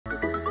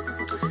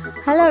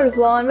Hello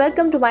everyone,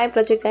 welcome to my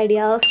Project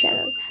Ideas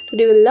channel.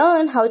 Today we'll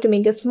learn how to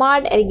make a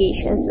smart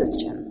irrigation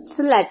system.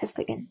 So let us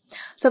begin.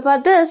 So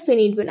for this we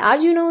need one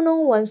Arduino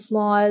Uno, one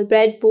small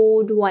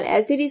breadboard, one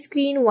LCD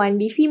screen, one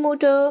DC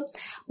motor,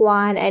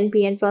 one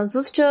NPN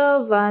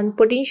transistor, one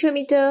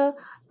potentiometer,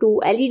 two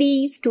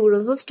LEDs, two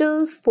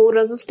resistors, four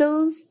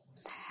resistors,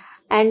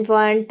 and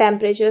one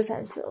temperature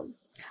sensor.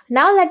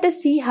 Now let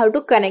us see how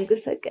to connect the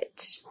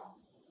circuit.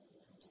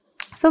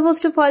 So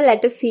first of all,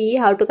 let us see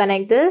how to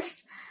connect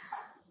this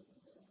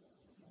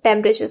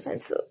temperature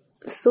sensor.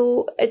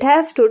 So it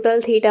has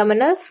total 3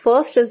 terminals.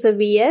 First is the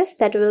VS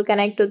that will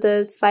connect to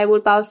this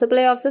 5V power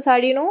supply of this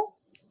Arduino.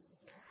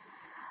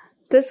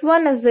 This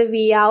one is the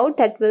Vout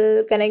that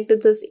will connect to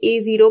this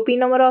A0 pin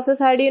number of this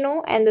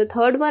Arduino, and the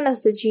third one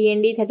is the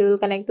GND that will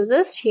connect to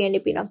this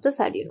GND pin of this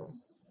Arduino.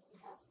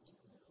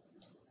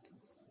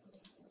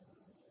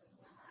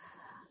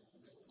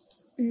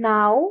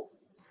 Now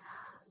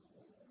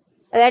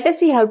let us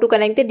see how to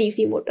connect the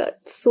DC motor.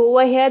 So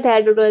over here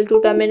there are total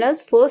 2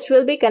 terminals. First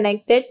will be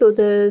connected to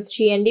this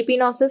GND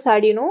pin of this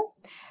Arduino,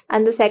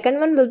 and the second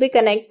one will be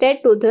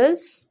connected to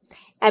this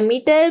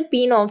emitter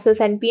pin of this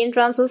NPN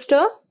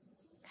transistor,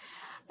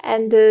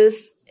 and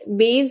this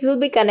base will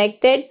be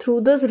connected through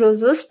this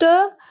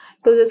resistor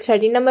to this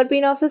 13 number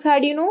pin of this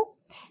Arduino,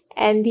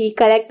 and the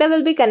collector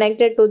will be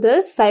connected to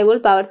this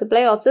 5V power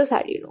supply of this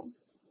Arduino.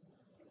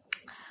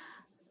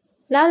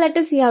 Now let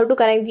us see how to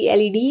connect the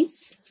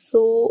LEDs.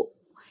 So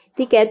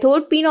the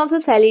cathode pin of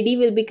this LED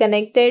will be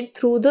connected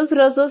through this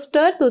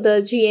resistor to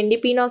the GND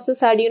pin of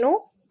this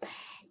Arduino,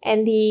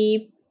 and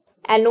the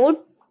anode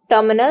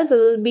terminal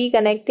will be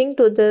connecting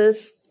to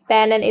this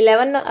 10 and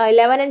 11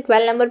 and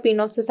 12 number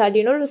pin of this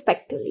Arduino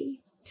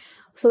respectively.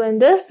 So in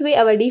this way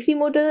our DC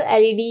motor,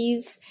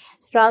 LEDs,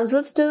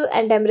 transistor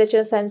and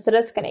temperature sensor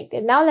is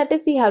connected. Now let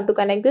us see how to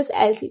connect this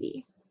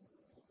LCD.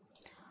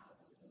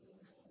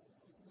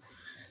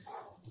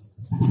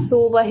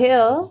 So over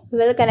here,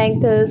 we'll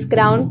connect this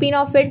ground pin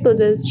of it to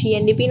this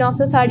GND pin of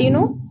this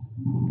Arduino.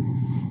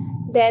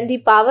 Then the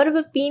power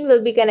pin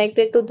will be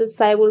connected to this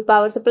 5V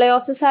power supply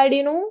of this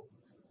Arduino.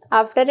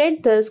 After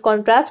it, this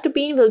contrast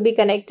pin will be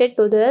connected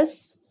to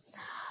this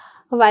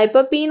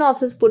wiper pin of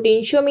this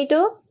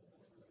potentiometer.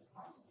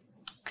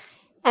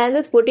 And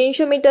this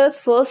potentiometer's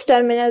first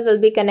terminal will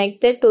be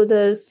connected to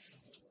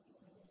this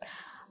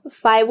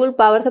 5V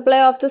power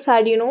supply of this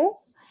Arduino,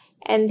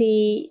 and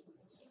the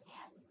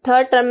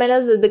third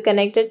terminal will be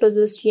connected to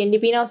this GND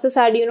pin of this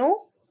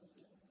Arduino.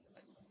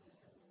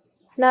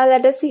 Now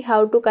let us see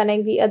how to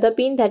connect the other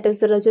pin, that is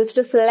the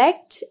register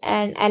select,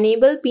 and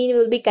enable pin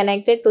will be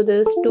connected to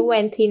this 2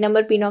 and 3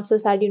 number pin of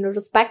this Arduino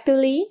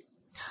respectively.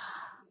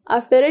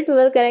 After it, we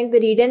will connect the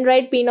read and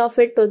write pin of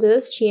it to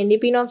this GND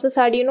pin of this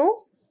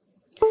Arduino,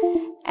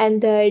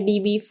 and the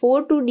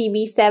DB4 to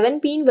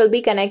DB7 pin will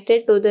be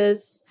connected to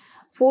this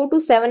 4 to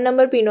 7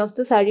 number pin of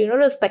this Arduino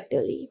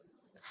respectively.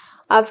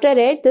 After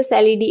it, this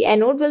LED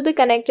anode will be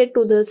connected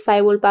to this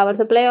 5V power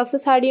supply of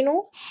this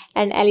Arduino,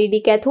 and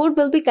LED cathode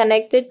will be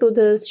connected to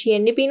this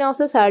GND pin of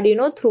this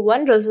Arduino through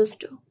one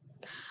resistor.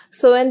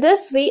 So in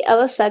this way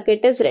our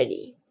circuit is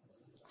ready.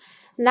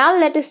 Now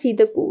let us see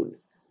the code.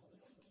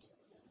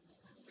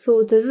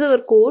 So this is our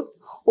code.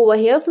 Over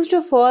here, first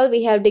of all,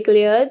 we have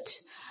included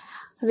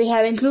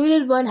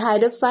one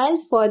header file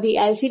for the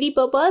LCD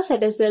purpose,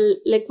 that is a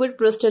liquid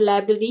crystal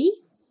library.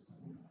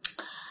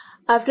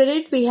 After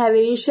it, we have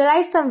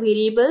initialized some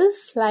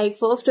variables, like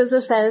first is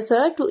the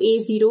sensor to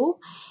A0.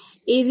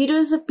 A0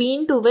 is the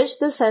pin to which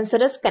the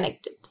sensor is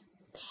connected.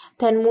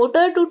 Then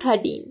motor to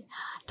 13.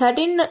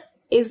 13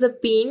 is the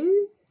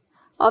pin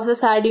of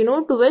this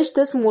Arduino to which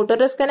this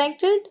motor is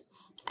connected,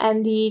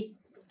 and the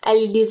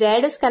LED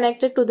red is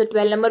connected to the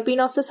 12 number pin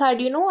of this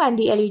Arduino, and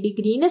the LED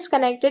green is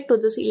connected to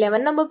this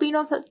 11 number pin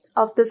of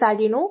this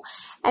Arduino,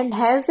 and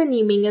hence the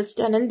naming is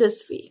done in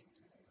this way.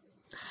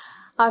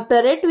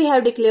 After it, we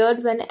have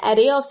declared one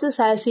array of this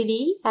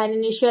LCD and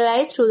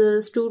initialized to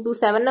this 2 to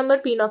 7 number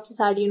pin of this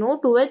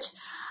Arduino to which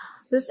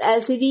this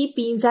LCD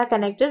pins are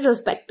connected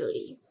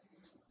respectively.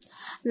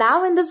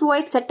 Now in this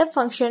void setup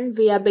function,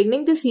 we are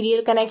beginning the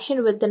serial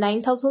connection with the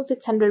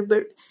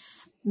 9600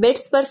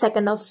 bits per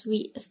second of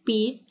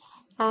speed,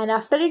 and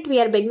after it we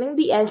are beginning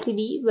the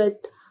LCD with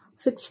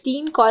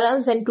 16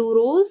 columns and 2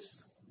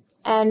 rows,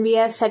 and we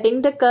are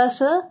setting the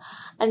cursor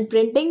and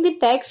printing the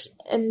text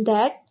in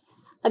that.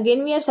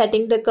 Again, we are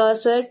setting the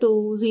cursor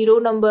to 0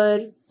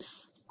 number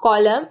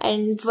column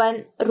and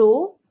 1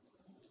 row,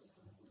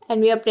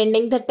 and we are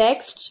printing the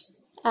text,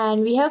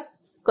 and we have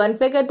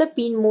configured the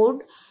pin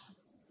mode,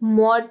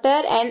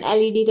 motor and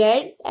LED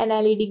red and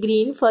LED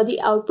green for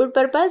the output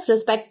purpose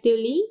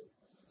respectively.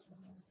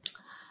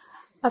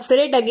 After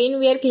it, again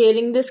we are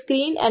clearing the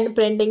screen and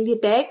printing the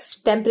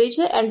text,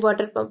 temperature and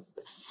water pump.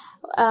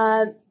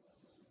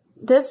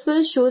 This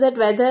will show that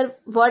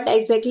what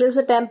exactly is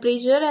the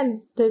temperature,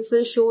 and this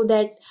will show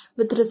that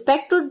with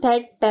respect to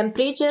that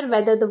temperature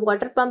whether the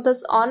water pump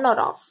is on or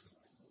off.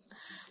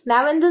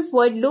 Now in this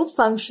void loop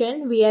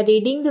function, we are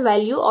reading the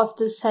value of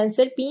the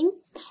sensor pin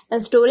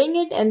and storing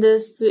it in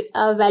this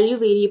value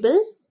variable.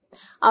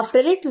 After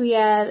it, we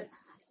are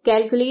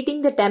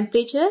calculating the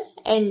temperature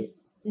in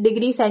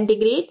degree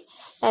centigrade,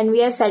 and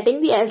we are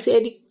setting the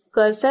LCD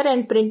cursor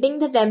and printing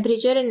the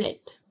temperature in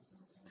it.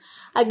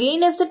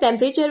 Again, if the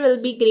temperature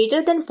will be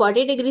greater than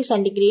 40 degrees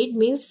centigrade,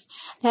 means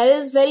there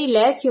is very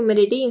less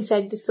humidity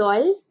inside the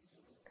soil.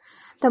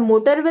 The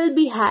motor will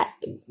be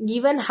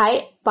given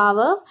high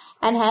power,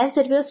 and hence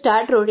it will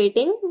start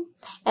rotating,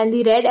 and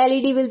the red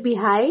LED will be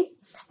high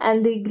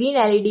and the green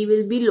LED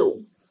will be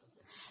low,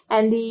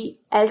 and the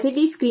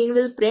LCD screen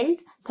will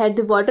print that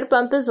the water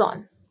pump is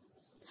on.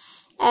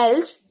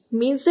 Else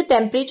means the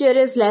temperature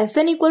is less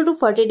than equal to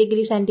 40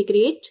 degrees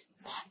centigrade.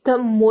 The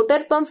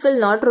motor pump will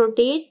not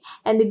rotate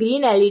and the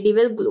green LED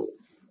will glow,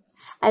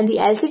 and the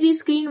LCD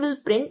screen will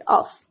print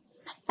off,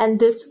 and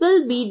this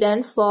will be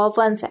done for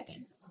 1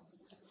 second.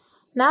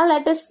 Now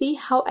let us see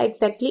how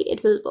exactly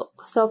it will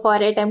work. So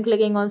for it, I'm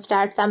clicking on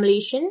Start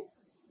Simulation.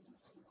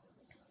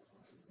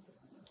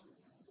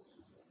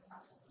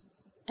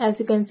 As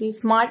you can see,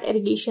 Smart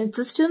Irrigation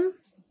System.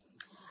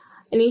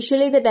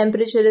 Initially the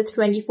temperature is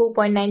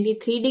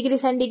 24.93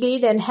 degrees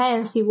centigrade, and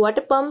hence the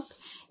water pump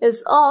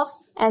is off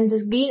and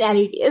this green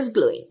LED is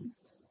glowing.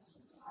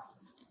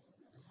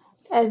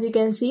 As you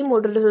can see,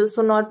 motor is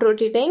also not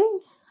rotating.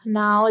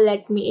 Now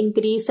let me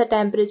increase the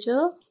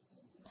temperature.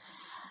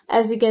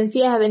 As you can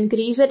see, I have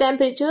increased the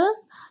temperature.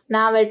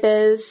 Now it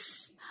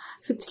is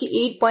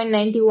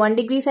 68.91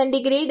 degrees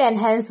centigrade, and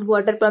hence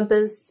water pump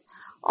is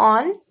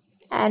on.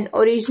 And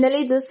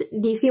originally this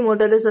DC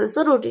motor is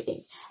also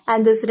rotating,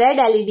 and this red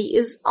LED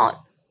is on.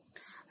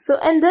 So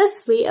in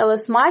this way, our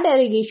smart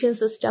irrigation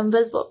system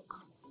will work.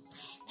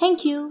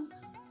 Thank you.